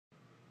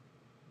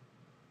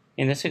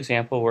In this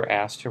example, we're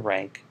asked to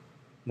rank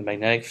the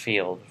magnetic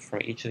field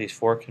from each of these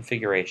four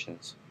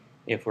configurations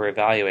if we're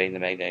evaluating the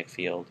magnetic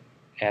field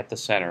at the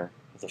center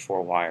of the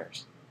four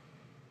wires.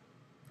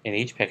 In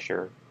each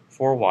picture,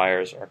 four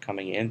wires are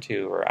coming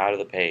into or out of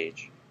the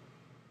page,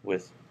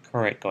 with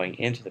current going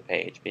into the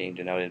page being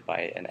denoted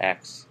by an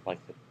X,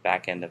 like the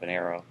back end of an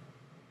arrow,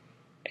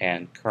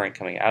 and current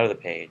coming out of the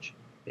page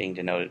being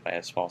denoted by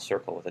a small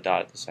circle with a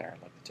dot at the center,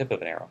 like the tip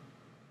of an arrow.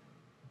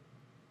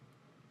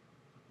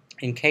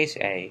 In case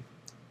A,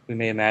 we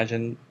may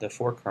imagine the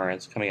four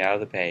currents coming out of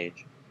the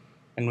page,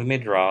 and we may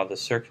draw the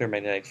circular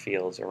magnetic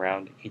fields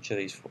around each of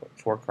these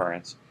four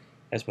currents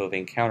as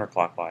moving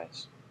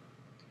counterclockwise.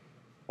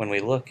 When we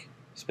look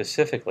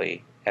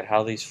specifically at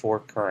how these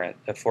four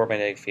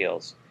magnetic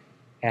fields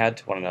add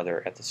to one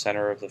another at the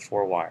center of the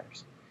four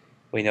wires,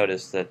 we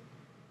notice that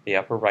the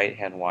upper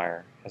right-hand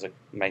wire has a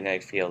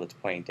magnetic field that's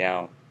pointing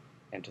down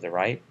and to the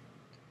right.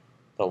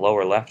 The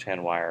lower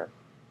left-hand wire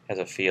has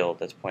a field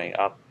that's pointing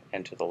up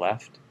and to the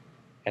left,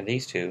 and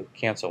these two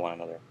cancel one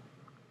another.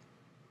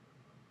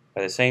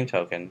 By the same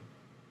token,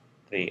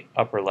 the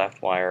upper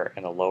left wire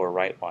and the lower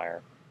right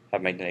wire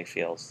have magnetic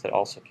fields that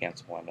also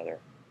cancel one another.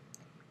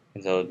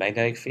 And so the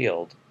magnetic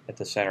field at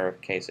the center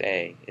of case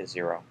A is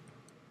 0.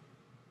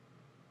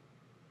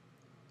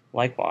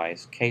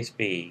 Likewise, case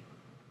B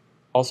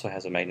also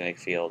has a magnetic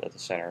field at the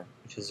center,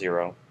 which is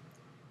 0,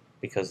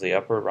 because the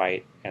upper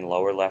right and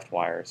lower left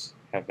wires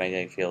have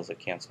magnetic fields that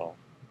cancel,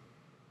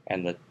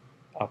 and the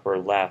upper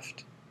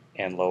left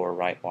and lower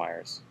right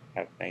wires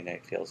have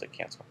magnetic fields that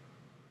cancel.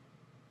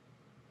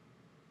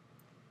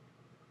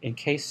 In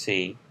case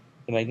C,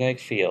 the magnetic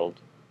field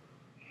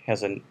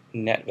has a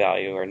net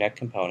value or net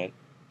component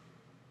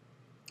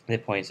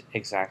that points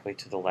exactly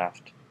to the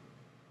left,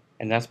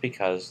 and that's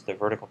because the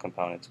vertical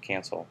components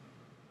cancel.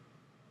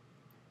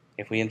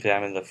 If we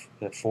examine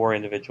the four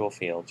individual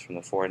fields from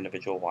the four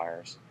individual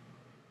wires,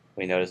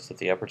 we notice that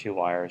the upper two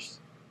wires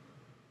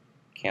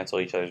cancel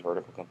each other's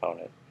vertical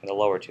component, and the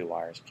lower two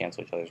wires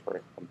cancel each other's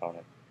vertical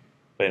component.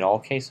 But in all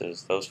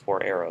cases, those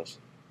four arrows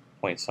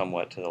point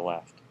somewhat to the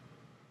left.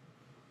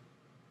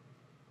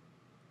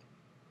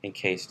 In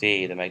case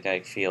D, the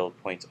magnetic field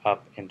points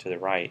up and to the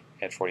right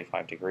at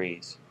 45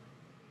 degrees,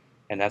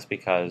 and that's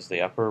because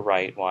the upper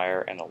right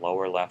wire and the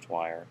lower left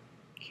wire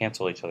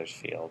cancel each other's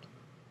field,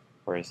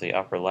 whereas the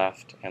upper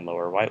left and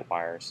lower right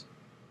wires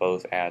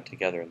both add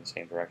together in the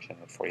same direction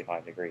at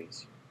 45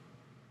 degrees.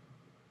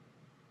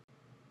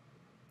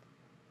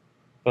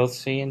 Both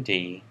C and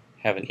D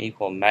have an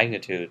equal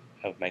magnitude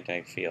of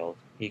magnetic field,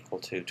 equal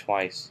to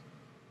twice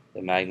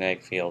the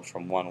magnetic field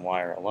from one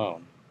wire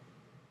alone.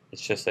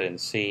 It's just that in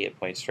C it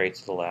points straight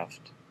to the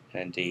left,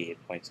 and in D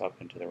it points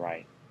up and to the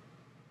right.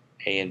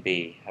 A and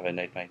B have a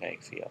net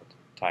magnetic field,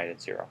 tied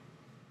at 0.